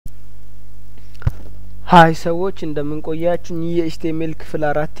ሃይ ሰዎች እንደምን ቆያችሁ የኤችቲኤምኤል ክፍል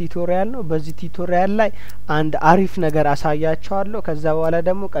 4 ቲዩቶሪያል ነው። በዚህ ቲዩቶሪያል ላይ አንድ አሪፍ ነገር አሳያችኋለሁ። ከዛ በኋላ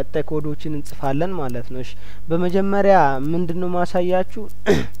ደግሞ ቀጣይ ኮዶችን እንጽፋለን ማለት ነው። እሺ በመጀመሪያ ምንድነው ማሳያችሁ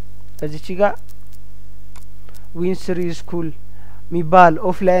እዚች ጋር ዊንስሪ ስኩል ሚባል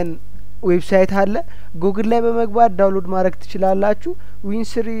ኦፍላይን ዌብሳይት አለ። ጉግል ላይ በመግባት ዳውንሎድ ማድረግ ትችላላችሁ።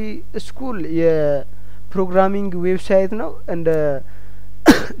 ዊንስሪ ስኩል የፕሮግራሚንግ ዌብሳይት ነው። እንደ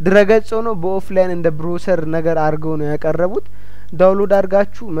ድረገጽ ነው በኦፍላይን እንደ ብሮሰር ነገር አድርገው ነው ያቀረቡት። ዳውንሎድ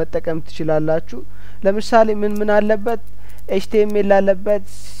አድርጋችሁ መጠቀም ትችላላችሁ። ለምሳሌ ምን አለበት ኤችቲኤምኤል አለበት፣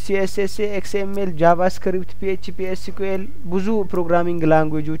 ሲኤስኤስ፣ ኤክስኤምኤል፣ ጃቫስክሪፕት፣ ፒኤችፒ፣ ኤስኪዩኤል ብዙ ፕሮግራሚንግ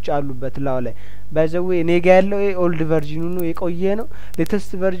ላንጉዌጆች አሉበት ላው ላይ ባይዘዌ ኔጋ ያለው ኦልድ ቨርዥኑ ነው የቆየ ነው።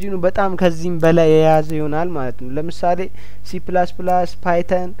 ሌተስት ቨርዥኑ በጣም ከዚህም በላይ የያዘ ይሆናል ማለት ነው። ለምሳሌ ሲ++፣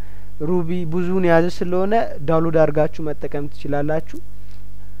 ፓይተን፣ ሩቢ ብዙን ያዘ ስለሆነ ዳውንሎድ አድርጋችሁ መጠቀም ትችላላችሁ።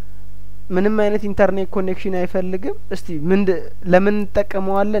 ምንም አይነት ኢንተርኔት ኮኔክሽን አይፈልግም። እስቲ ለምን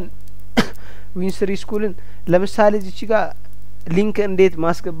እንጠቀመዋለን ዊንስሪ ስኩልን? ለምሳሌ እዚች ጋር ሊንክ እንዴት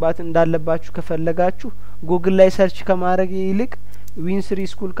ማስገባት እንዳለባችሁ ከፈለጋችሁ ጉግል ላይ ሰርች ከማድረግ ይልቅ ዊንስሪ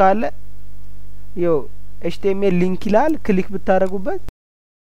ስኩል ካለ ይኸው ኤችቲኤምኤል ሊንክ ይላል። ክሊክ ብታረጉበት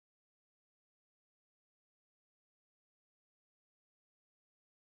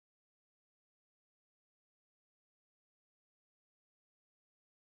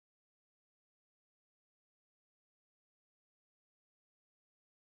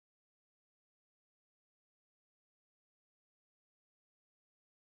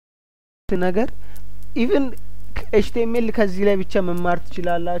ነገር ኢቭን ኤችቲኤምኤል ከዚህ ላይ ብቻ መማር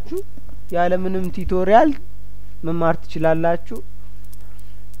ትችላላችሁ። ያለ ምንም ቱቶሪያል መማር ትችላላችሁ።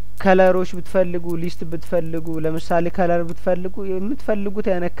 ከለሮች ብትፈልጉ፣ ሊስት ብትፈልጉ፣ ለምሳሌ ከለር ብትፈልጉ የምትፈልጉት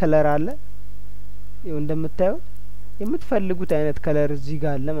አይነት ከለር አለ። ይኸው እንደምታዩት የምትፈልጉት አይነት ከለር እዚህ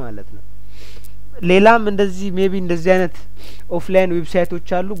ጋር አለ ማለት ነው። ሌላም እንደዚህ ሜቢ እንደዚህ አይነት ኦፍላይን ዌብሳይቶች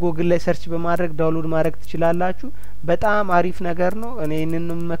አሉ። ጉግል ላይ ሰርች በማድረግ ዳውንሎድ ማድረግ ትችላላችሁ። በጣም አሪፍ ነገር ነው። እኔ ይሄንን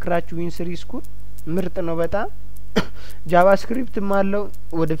ነው መክራችሁ። ዊንስሪ ስኩል ምርጥ ነው በጣም። ጃቫስክሪፕትም አለው።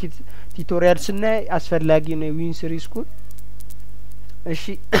 ወደፊት ቱቶሪያል ስናይ አስፈላጊ ነው ዊንስሪ ስኩል። እሺ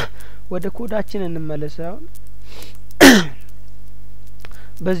ወደ ኮዳችን እንመለስ። አሁን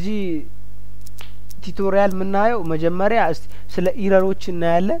በዚህ ቱቶሪያል ምናየው መጀመሪያ ስለ ኢረሮች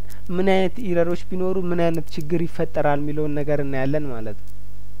እናያለን። ምን አይነት ኢረሮች ቢኖሩ ምን አይነት ችግር ይፈጠራል የሚለውን ነገር እናያለን ማለት ነው።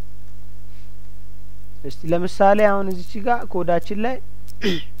 እስቲ ለምሳሌ አሁን እዚች ጋር ኮዳችን ላይ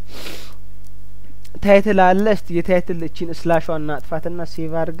ታይትል አለ። እስቲ የታይትል እቺን ስላሿን እናጥፋትና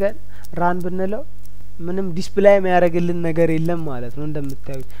ሴቭ አድርገን ራን ብንለው ምንም ዲስፕላይ የሚያደርግልን ነገር የለም ማለት ነው።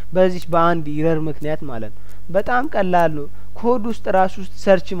 እንደምታዩት በዚህ በአንድ ኢረር ምክንያት ማለት ነው። በጣም ቀላል ነው። ኮድ ውስጥ ራሱ ውስጥ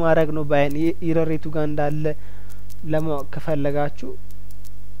ሰርች ማድረግ ነው ባይን ኢረሬቱ ጋር እንዳለ ለማወቅ ከፈለጋችሁ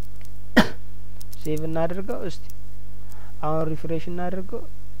ሴቭ እናድርገው። እስቲ አሁን ሪፍሬሽ እናድርገው።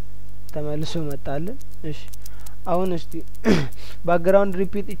 ተመልሶ መጣልን። እሺ አሁን እስቲ ባክግራውንድ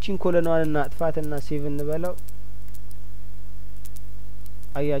ሪፒት እቺን ኮሎኗን እናጥፋትና ሴቭ እንበለው።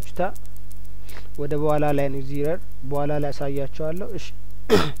 አያችሁታ ወደ በኋላ ላይ ነው ዚረር በኋላ ላይ አሳያችኋለሁ። እሺ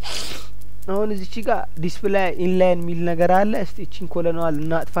አሁን እዚች ጋር ዲስፕላይ ኢንላይን ሚል ነገር አለ። እስቲ እቺን ኮሎኗን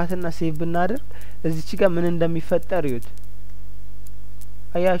እናጥፋትና ሴቭ ብናደርግ እዚች ጋር ምን እንደሚፈጠር ይዩት።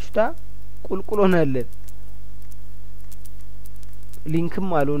 አያችሁታ ቁልቁል ሆነልን። ሊንክም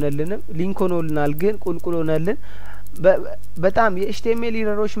አልሆነልንም። ሊንክ ሆኖልናል ግን ቁልቁል ሆነልን። በጣም የኤችቲኤምኤል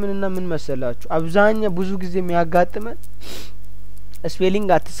ኢረሮች ምንና ምን መሰላችሁ? አብዛኛው ብዙ ጊዜ የሚያጋጥመን ስፔሊንግ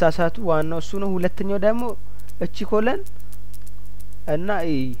አትሳሳቱ፣ ዋናው እሱ ነው። ሁለተኛው ደግሞ እቺ ኮለን እና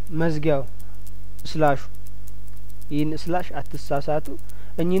መዝጊያው ስላሹ ይህን ስላሽ አትሳሳቱ።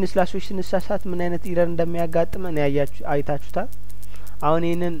 እኚህን ስላሾች ስንሳሳት ምን አይነት ኢረር እንደሚያጋጥመን አይታችሁታል። አሁን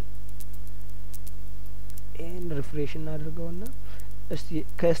ይህንን ሪፍሬሽ እናድርገውና እስቲ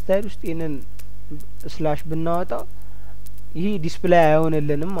ከስታይል ውስጥ ይህንን ስላሽ ብናወጣው ይህ ዲስፕላይ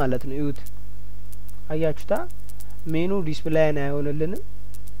አይሆንልንም ማለት ነው። እዩት፣ አያችሁታ ሜኑ ዲስፕላይን አይሆንልንም።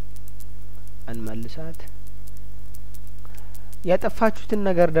 እንመልሳት። ያጠፋችሁትን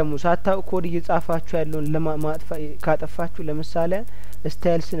ነገር ደግሞ ሳታውቁ ኮድ እየጻፋችሁ ያለውን ለማጥፋት ካጠፋችሁ ለምሳሌ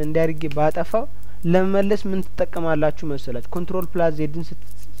ስታይልስን እንዲያርግ ባጠፋው ለመመለስ ምን ትጠቀማላችሁ መሰላችሁ? ኮንትሮል ፕላስ ዜድን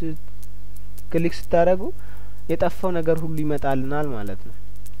ክሊክ ስታደርጉ የጠፋው ነገር ሁሉ ይመጣልናል ማለት ነው።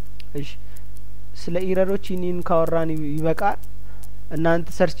 እሺ ስለ ኢረሮች ይህንን ካወራን ይበቃል። እናንተ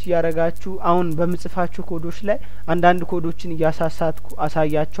ሰርች ያረጋችሁ አሁን በምጽፋችሁ ኮዶች ላይ አንዳንድ ኮዶችን እያሳሳትኩ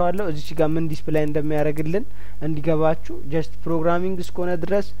አሳያችኋለሁ። እዚች ጋር ምን ዲስፕላይ እንደሚያደርግልን እንዲገባችሁ ጀስት ፕሮግራሚንግ እስከሆነ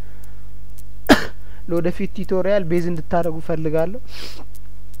ድረስ ለወደፊት ቱቶሪያል ቤዝ እንድታረጉ ፈልጋለሁ።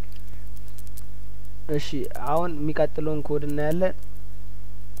 እሺ አሁን የሚቀጥለውን ኮድ እናያለን።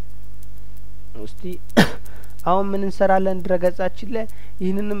 እስቲ አሁን ምን እንሰራለን ድረገጻችን ላይ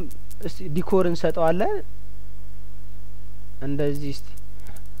ይህንንም እስቲ ዲኮር እንሰጠዋለን እንደዚህ እስቲ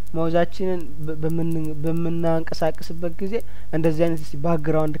ማውዛችንን በምናንቀሳቅስበት ጊዜ እንደዚህ አይነት እስቲ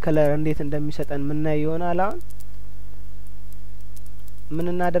ባክግራውንድ ከለር እንዴት እንደሚሰጠን ምን ይሆናል አሁን ምን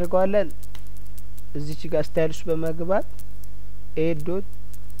እናደርገዋለን እዚች ጋር ስታይል ውስጥ በመግባት ኤዶት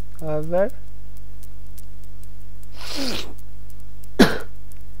hover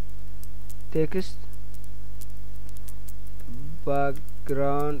text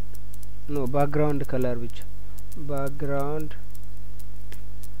background color ብቻ background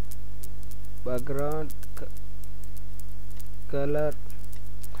color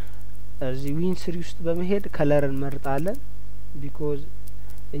እዚህ ዊንስሪ ውስጥ በመሄድ ከለር እንመርጣለን because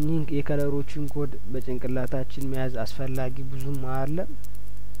እኚህ የከለሮችን ኮድ በጭንቅላታችን መያዝ አስፈላጊ ብዙም አይደለም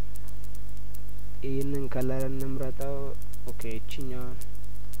ይሄንን ከለር እንምረጣው ኦኬ እቺኛው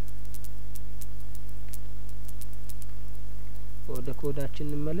ወደ ኮዳችን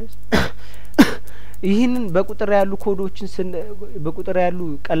እንመለስ ይህንን በቁጥር ያሉ ኮዶችን በቁጥር ያሉ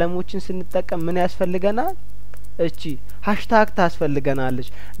ቀለሞችን ስንጠቀም ምን ያስፈልገናል እቺ ሃሽታግ ታስፈልገናለች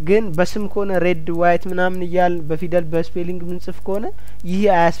ግን በስም ከሆነ ሬድ ዋይት ምናምን ይያል በፊደል በስፔሊንግ ምን ጽፍ ከሆነ ይሄ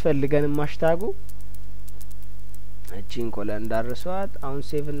አያስፈልገንም ሃሽታጉ እቺን ኮለን እንዳርሷት አሁን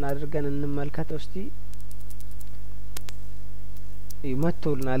ሴቭ እናድርገን እንመልከተው እስቲ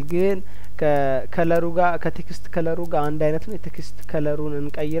ይመቶልናል ግን ከከለሩ ጋር ከቴክስት ከለሩ ጋር አንድ አይነት ነው የቴክስት ከለሩን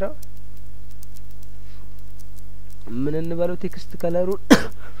እንቀይረው ምን እንበለው ቴክስት ከለሩን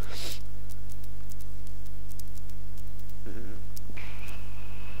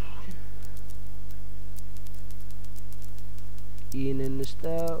ይህንን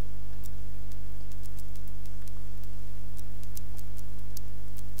እንስጠው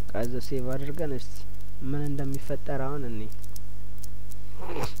ከዛ ሴቭ አድርገን እስቲ ምን እንደሚፈጠር አሁን እኔ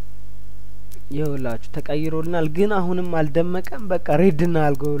ይኸውላችሁ ተቀይሮልናል ግን አሁንም አልደመቀም በቃ ሬድና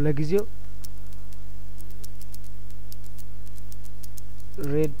አልገው ለጊዜው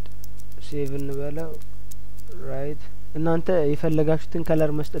ሬድ ሴቭ እንበለው ራይት እናንተ የፈለጋችሁትን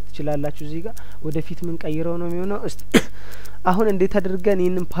ከለር መስጠት ትችላላችሁ እዚህ ጋር ወደፊት ምን ቀይረው ነው የሚሆነው እስቲ አሁን እንዴት አድርገን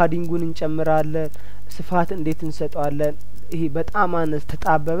ይሄንን ፓዲንጉን እንጨምራለን ስፋት እንዴት እንሰጣለን ይሄ በጣም አነስ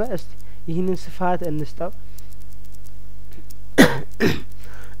ተጣበበ እስቲ ይሄንን ስፋት እንስጣው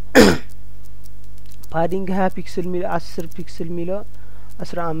ፓዲንግ 20 ፒክስል ሚል 10 ፒክስል ሚለው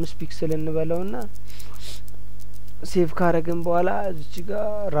 15 ፒክስል እንበለውና ሴቭ ካረግን በኋላ እዚህ ጋር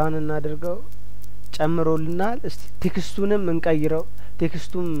ራን እናድርገው ጨምሮልናል እስቲ ቴክስቱንም እንቀይረው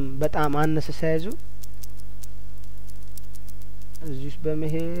ቴክስቱም በጣም አነሰ ሳይዙ እዚህ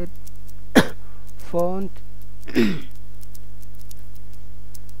በመሄድ ፎንት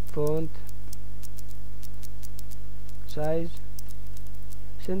ሳይዝ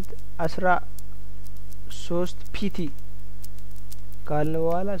ስንት 13 ፒቲ ካልን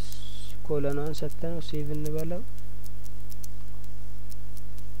በኋላ ኮለናን ሰጥተነው ሴቭ እንበለው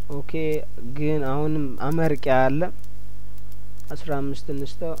ኦኬ ግን አሁንም አመርቂ ያለ 15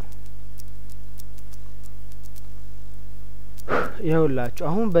 እንስተው ይኸውላችሁ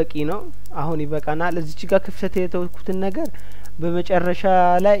አሁን በቂ ነው አሁን ይበቃናል እዚች ጋር ክፍተት የተወኩትን ነገር በመጨረሻ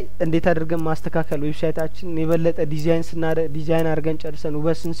ላይ እንዴት አድርገን ማስተካከል ዌብሳይታችን የበለጠ ዲዛይን አድርገን ጨርሰን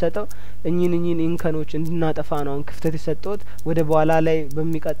ውበት ስንሰጠው እኚህን ኢንከኖች እንድናጠፋ ነው አሁን ክፍተት የሰጠሁት ወደ በኋላ ላይ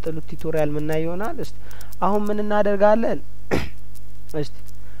በሚቀጥሉት ቱቶሪያል ምን ይሆናል እስቲ አሁን ምን እናደርጋለን እስቲ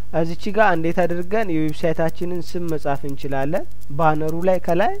እዚች ጋር እንዴት አድርገን የዌብሳይታችንን ስም መጻፍ እንችላለን ባነሩ ላይ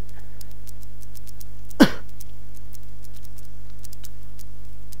ከላይ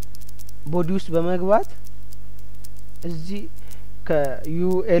ቦዲ ውስጥ በመግባት እዚህ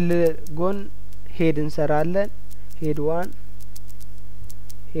ከዩኤል ጎን ሄድ እንሰራለን ሄድ 1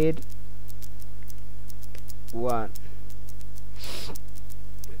 ሄድ 1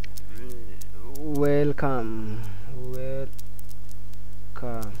 ዌልካም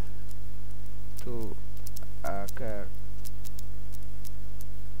ቱ አከር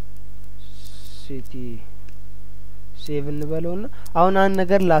ሲቲ ሴቭ እንበለውና አሁን አንድ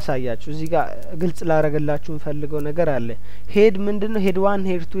ነገር ላሳያችሁ እዚህ ጋር ግልጽ ላረጋላችሁ እንፈልገው ነገር አለ ሄድ ምንድነው ሄድ 1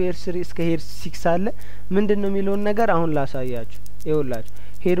 ሄድ 2 ሄድ 3 እስከ ሄድ 6 አለ ምንድነው የሚለውን ነገር አሁን ላሳያችሁ ይኸውላችሁ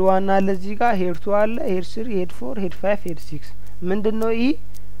ሄድ 1 አለ እዚህ ጋር ሄድ 2 አለ ሄድ 3 ሄድ 4 ሄድ 5 ሄድ 6 ምንድነው ይሄ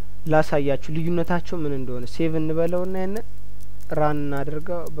ላሳያችሁ ልዩነታቸው ምን እንደሆነ ሴቭ እንበለውና እና ራን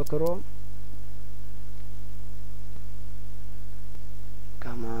እናድርገው በክሮም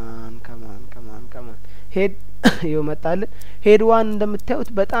ከማን ሄድ ይወጣል ሄድ 1 እንደምታዩት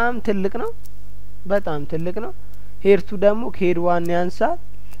በጣም ትልቅ ነው ሄድ 2 ደግሞ ከሄድ 1 ያንሳል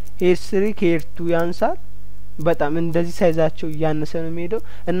ሄድ 3 ከሄድ 2 ያንሳል በጣም እንደዚህ ሳይዛቸው እያነሰ ነው የሚሄደው።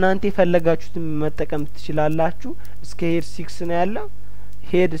 እናንተ የፈለጋችሁትን መጠቀም ትችላላችሁ። እስከ ሄድ 6 ነው ያለው።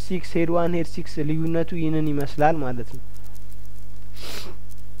 ሄድ 6 ሄድ 1 ሄድ 6 ልዩነቱ ይህንን ይመስላል ማለት ነው።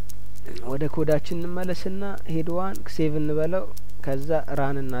 ወደ ኮዳችን እንመለስና ሄድ 1 ሴቭ እንበለው ከዛ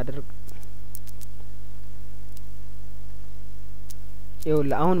ራን እናድርግ።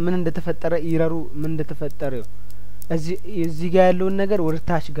 ይኸውልህ አሁን ምን እንደተፈጠረ ኢረሩ ምን እንደተፈጠረ እዚህ ጋር ያለውን ነገር ወደ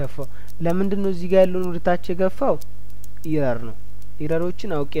ታች ገፋው። ለምንድነው እዚህ ጋር ያለውን ወደ ታች የገፋው? ኢረር ነው።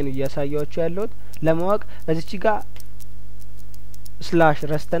 ኢረሮችን አውቄ ነው እያሳያችሁ ያለሁት ለማወቅ። እዚች ጋር ስላሽ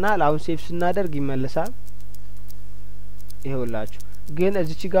ረስተናል። አሁን ሴቭ ስናደርግ ይመለሳል። ይኸውላችሁ ግን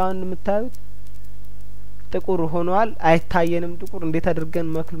እዚች ጋር እንደምታዩት ጥቁር ሆኗል። አይታየንም ጥቁር። እንዴት አድርገን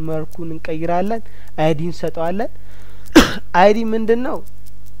መልኩን እንቀይራለን? አይዲ እንሰጠዋለን። አይዲ ምንድነው?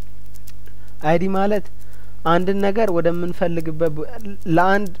 አይዲ ማለት አንድን ነገር ወደ ምንፈልግበት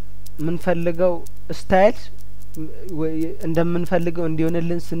ለአንድ ምንፈልገው ስታይል እንደምንፈልገው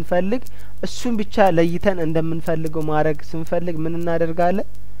እንዲሆንልን ስንፈልግ እሱን ብቻ ለይተን እንደምንፈልገው ማድረግ ስንፈልግ ምን እናደርጋለን?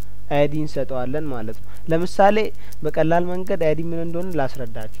 አይዲ እንሰጠዋለን ማለት ነው። ለምሳሌ በቀላል መንገድ አይዲ ምን እንደሆነ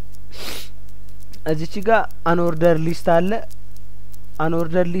ላስረዳችሁ። እዚች ጋር አንኦርደር ሊስት አለ።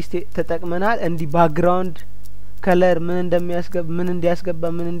 አንኦርደር ሊስት ተጠቅመናል። እንዲ ባክግራውንድ ከለር ምን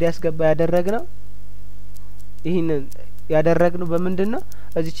እንዲያስገባ ያደረግነው ይሄንን ያደረግነው በምንድነው?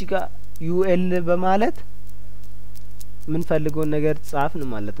 እዚች ጋር ዩኤል በማለት ምን ፈልገው ነገር ጻፍን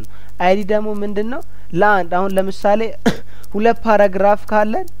ማለት ነው። አይዲ ደግሞ ምንድነው? ለአንድ አሁን ለምሳሌ ሁለት ፓራግራፍ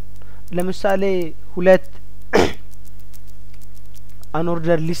ካለን ለምሳሌ ሁለት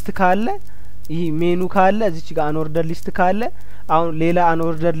አንኦርደር ሊስት ካለ ይሄ ሜኑ ካለ እዚች ጋር አንኦርደር ሊስት ካለ አሁን ሌላ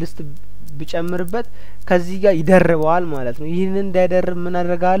አንኦርደር ሊስት ብጨምርበት ከዚህ ጋር ይደርበዋል ማለት ነው። ይህንን እንዳይደርብ ምን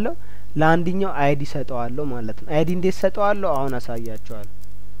አደርጋለሁ? ለአንድኛው አይዲ ሰጠዋለሁ ማለት ነው። አይዲ እንዴት ሰጠዋለሁ? አሁን አሳያቸዋለሁ።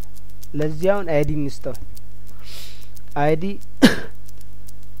 ለዚህ አሁን አይዲ እንስጠው። አይዲ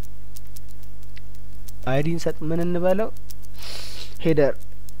እንሰጥ ምን እንበለው? ሄደር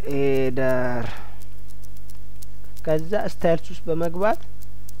ከዛ ስታይልስ ውስጥ በመግባት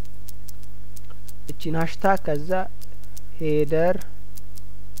እቺን ሃሽታግ ከዛ ሄደር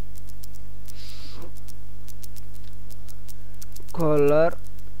ኮለር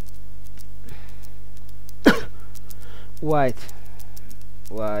ዋይት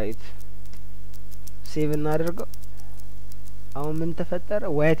ሴቭ እናድርገው። አሁን ምን ተፈጠረ?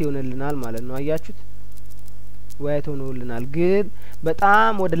 ዋይት ይሆንልናል ማለት ነው። አያችሁት? ዋይት ሆኖልናል። ግን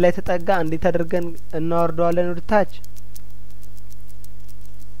በጣም ወደ ላይ ተጠጋ። እንዴት አድርገን እናወርደዋለን ወደ ታች?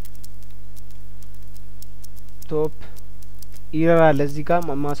 ቶፕ ይራል እዚህ ጋር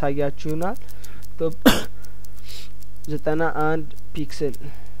ማሳያችሁናል። ቶፕ 91 ፒክስል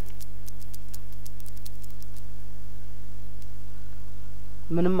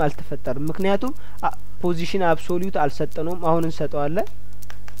ምንም አልተፈጠረም። ምክንያቱም ፖዚሽን አብሶሉት አልሰጠነውም። አሁን እንሰጠዋለን።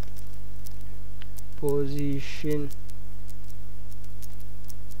 ፖዚሽን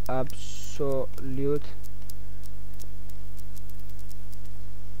አብሶሉት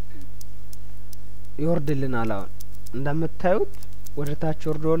ይወርድልናል። አሁን እንደምታዩት ወደ ታች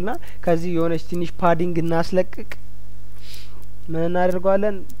ወርዶልናል። ከዚህ የሆነች ትንሽ ፓዲንግ እናስለቅቅ። ምን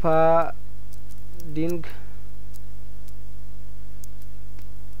እናደርጋለን? ፓዲንግ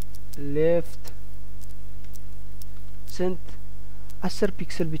ሌፍት ስንት 10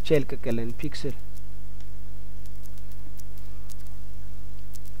 ፒክስል ብቻ ይልቀቅልን። ፒክስል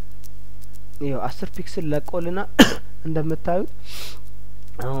ይኸው 10 ፒክስል ለቆልና እንደምታዩት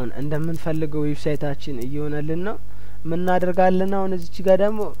አሁን እንደምንፈልገው ዌብሳይታችን እየሆነልን ነው። ምን እናደርጋለን? አሁን እዚች ጋር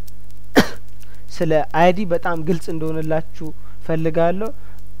ደግሞ ስለ አይዲ በጣም ግልጽ እንደሆነላችሁ ፈልጋለሁ።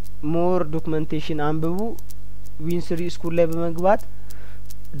 ሞር ዶክመንቴሽን አንብቡ። ዊን3 ስኩል ላይ በመግባት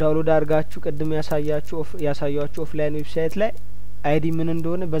ዳውንሎድ አድርጋችሁ ቅድም ያሳያችሁ ኦፍላይን ዌብሳይት ላይ አይዲ ምን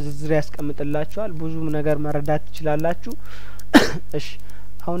እንደሆነ በዝርዝር ያስቀምጥላችኋል። ብዙ ነገር መረዳት ትችላላችሁ። እሺ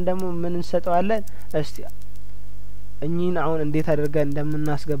አሁን ደግሞ ምን እንሰጠዋለን? እስቲ እኚህን አሁን እንዴት አድርገን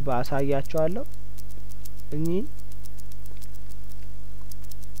እንደምናስገባ አሳያችኋለሁ። እኚህን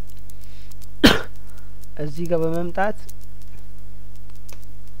እዚህ ጋር በመምጣት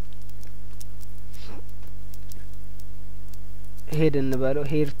ሄድ እንበለው።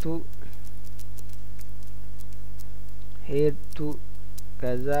 ሄድ ቱ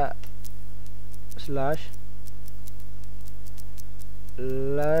ከዛ ስላሽ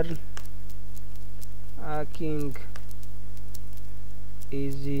ለርን ሃኪንግ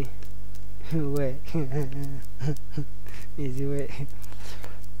ኢዚ ዌይ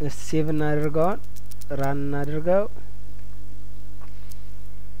ሴቭ እናድርገው። ራን እናድርገው።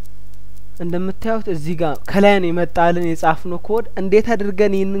 እንደምታዩት እዚህ ጋር ከላይ ነው የመጣልን የጻፍነው ኮድ እንዴት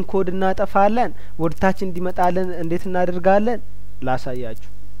አድርገን ይህንን ኮድ እናጠፋለን ወደታች እንዲመጣልን እንዴት እናደርጋለን ላሳያችሁ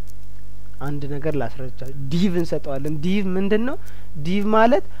አንድ ነገር ላስረዳችሁ ዲቭ እንሰጠዋለን ዲቭ ምንድነው ዲቭ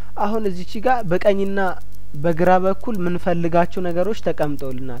ማለት አሁን እዚች ጋር በቀኝና በግራ በኩል ምን ፈልጋቸው ነገሮች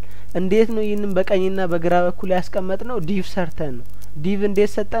ተቀምጠውልናል እንዴት ነው ይህንን በቀኝና በግራ በኩል ያስቀመጥነው ዲቭ ሰርተን ነው ዲቭ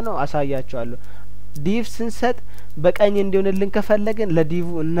እንዴት ሰጠነው አሳያችኋለሁ ዲቭ ስንሰጥ በቀኝ እንዲሆንልን ከፈለግን ለዲቭ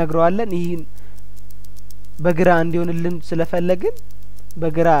እንነግረዋለን ይህን በግራ እንዲሆንልን ስለፈለግን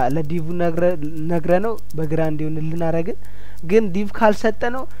በግራ ለዲቭ ነግረነው በግራ እንዲሆንልን አረግን ግን ዲቭ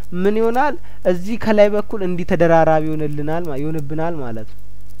ካልሰጠነው ምን ይሆናል እዚህ ከላይ በኩል እንዲ ተደራራቢ ይሆንብናል ማለት ነው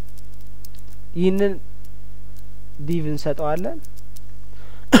ይህንን ዲቭ እንሰጠዋለን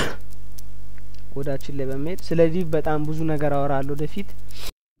ኮዳችን ላይ በመሄድ ስለ ዲቭ በጣም ብዙ ነገር አወራለሁ ወደፊት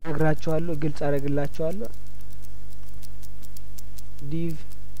ነግራችኋለሁ ግልጽ አረግላችኋለሁ ዲቭ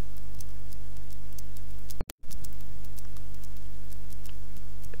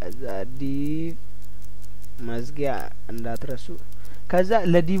ከዛ ዲቭ መዝጊያ እንዳትረሱ ከዛ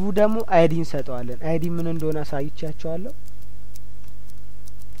ለዲቭ ደግሞ አይዲ እንሰጠዋለን አይዲ ምን እንደሆነ አሳይቻችኋለሁ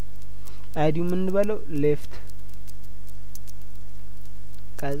አይዲው ምን በለው ሌፍት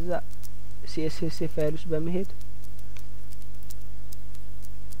ከዛ ሲኤስኤስ ፋይል ውስጥ በመሄድ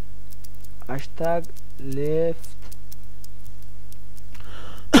hashtag left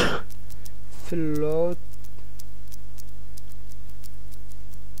float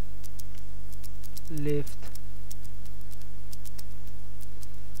left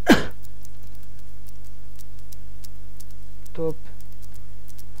top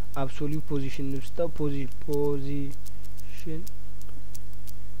absolute position ውስጥ position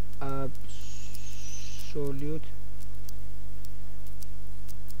absolute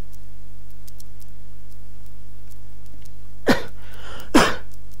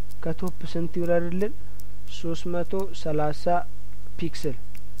ከቶፕ ስንት ይወራድልን 330 ፒክስል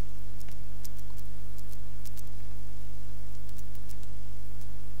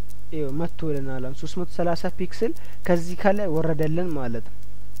መጥቶልናል 330 ፒክስል ከዚህ ከላይ ወረደልን ማለት ነው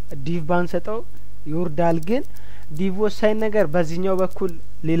ዲቭ ባንሰጠው ይወርዳል ግን ዲቭ ወሳኝ ነገር በዚህኛው በኩል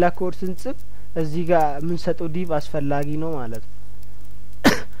ሌላ ኮድ ስንጽፍ እዚህ ጋር ምን ሰጠው ዲቭ አስፈላጊ ነው ማለት ነው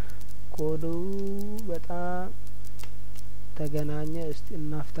ኮዱ በጣም ተገናኘ እስቲ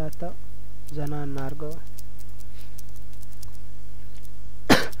እናፍታታው ዘና እናርገው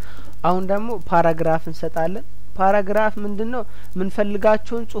አሁን ደግሞ ፓራግራፍ እንሰጣለን ፓራግራፍ ምንድነው ምን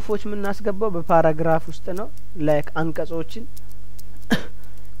ፈልጋቸውን ጽሁፎች ምን እናስገባው በፓራግራፍ ውስጥ ነው ላይክ አንቀጾችን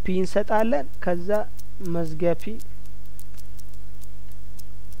ፒ እንሰጣለን ከዛ መዝጊያ ፒ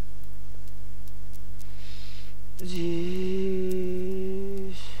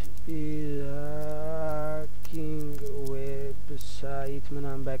ዌብሳይት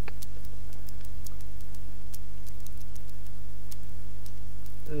ምናምን በቃ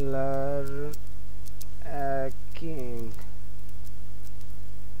ለርን ሀኪንግ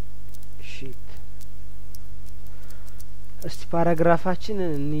ሺት እስቲ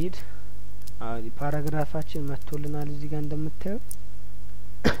ፓራግራፋችንን እንሂድ ፓራግራፋችን መጥቶልናል እዚህ ጋር እንደምታዩት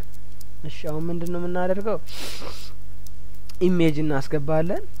እሺ አሁን ምንድነው የምናደርገው ኢሜጅ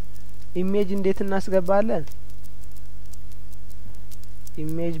እናስገባለን ኢሜጅ እንዴት እናስገባለን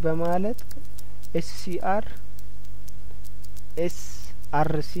ኢሜጅ በማለት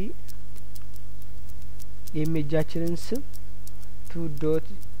src የኢሜጃችንን ስም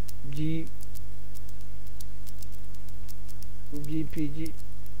 2.jpg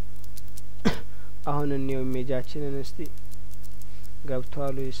አሁን ነው ኢሜጃችንን እስቲ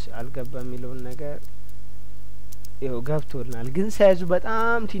ገብቷል ወይስ አልገባም የሚለውን ነገር ይኸው ገብቶልናል ግን ሳይዙ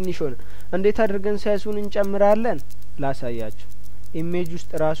በጣም ትንሽ ሆነ እንዴት አድርገን ሳይዙን እንጨምራለን ላሳያችሁ ኢሜጅ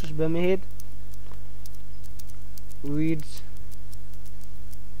ውስጥ ራሱስ በመሄድ width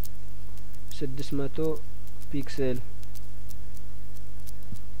 600 ፒክሰል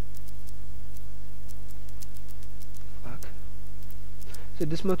ፋክ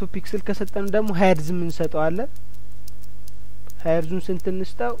 600 ፒክሰል ከሰጠን ደግሞ ሃይድዝ ምን እንሰጠዋለን ሃይድዙን ስንት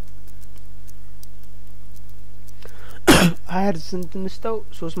እንስጠው ሃይድዝ ስንት እንስጠው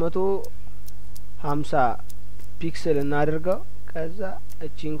 350 ፒክሰል እናድርገው ከዛ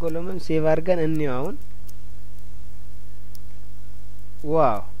እቺን ኮሎመን ሴቭ አድርገን እንያውን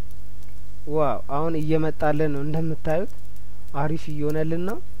ዋው አሁን እየመጣልን ነው እንደምታዩት አሪፍ እየሆነልን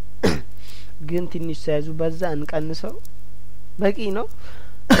ነው ግን ትንሽ ሳይዙ በዛ እንቀንሰው በቂ ነው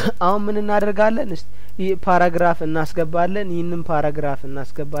አሁን ምን እናደርጋለን እስቲ ይሄ ፓራግራፍ እናስገባለን ይህንን ፓራግራፍ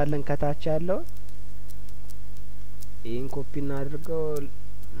እናስገባለን ከታች ያለው ይሄን ኮፒ እናድርገው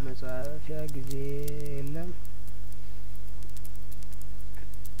መጻፊያ ጊዜ የለም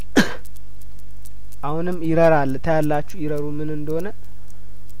አሁንም ኢረር አለ ታያላችሁ ኢረሩ ምን እንደሆነ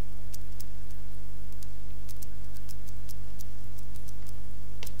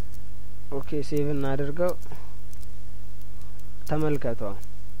ኦኬ ሴቭ እናድርገው ተመልከቱ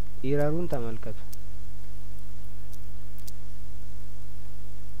ኢረሩን ተመልከቱ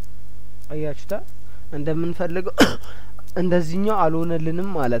አያችሁታ እንደምንፈልገው እንደዚህኛው አልሆነልንም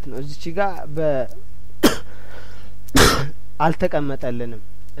ማለት ነው እዚች ጋር አልተቀመጠልንም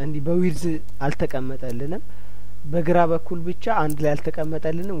እንዲ በዊድዝ አልተቀመጠልንም በግራ በኩል ብቻ አንድ ላይ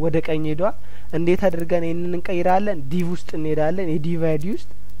አልተቀመጠልንም ወደ ቀኝ ሄዷል እንዴት አድርገን ይሄንን እንቀይራለን ዲቭ ውስጥ እንሄዳለን የዲቭ አይዲ ውስጥ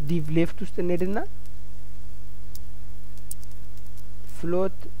ዲቭ ሌፍት ውስጥ እንሄድና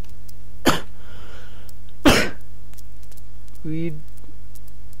ፍሎት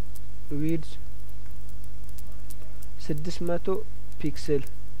ዊድዝ 600 ፒክስል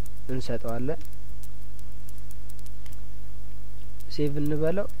እንሰጠዋለን ሴቭ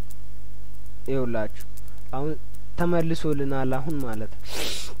እንበለው ይውላችሁ አሁን ተመልሶልናል አሁን ማለት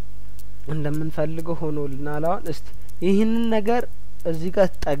እንደምንፈልገው ሆኖልናል አሁን እስቲ ይህንን ነገር እዚህ ጋር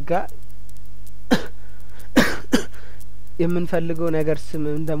ጠጋ የምንፈልገው ነገር ስም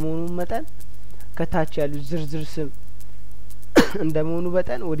እንደመሆኑ መጠን ከታች ያሉ ዝርዝር ስም እንደመሆኑ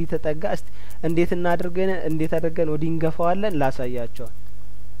መጠን ወዲ ተጠጋ እስቲ እንዴት አድርገን ወዲ እንገፋዋለን ላሳያቸው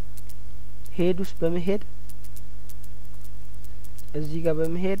ሄድ ውስጥ በመሄድ እዚህ ጋር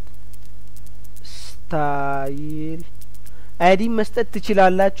በመሄድ ስታይል አይዲም መስጠት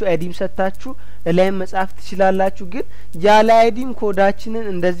ትችላላችሁ አይዲም ሰጣችሁ ላይም መጻፍ ትችላላችሁ ግን ያለ አይዲም ኮዳችንን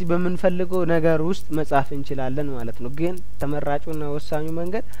እንደዚህ በመንፈልገው ነገር ውስጥ መጻፍ እንችላለን ማለት ነው ግን ተመራጩና ወሳኙ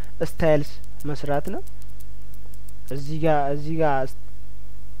መንገድ ስታይልስ መስራት ነው እዚህ ጋር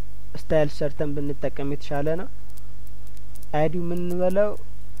ስታይል ሰርተን ብንጠቀም የተሻለ ነው አይዲው ምን እንበለው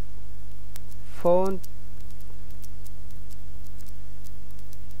ፎንት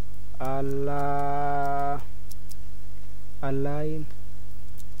አላይን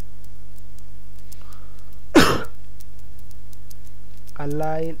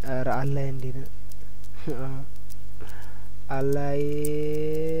አላይን እንዴ ነው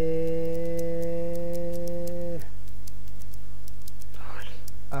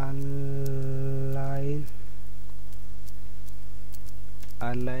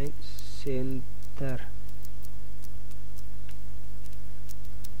አላይን ሴንተር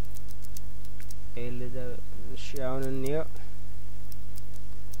አሁን እንየው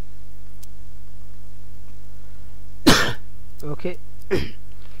ኦኬ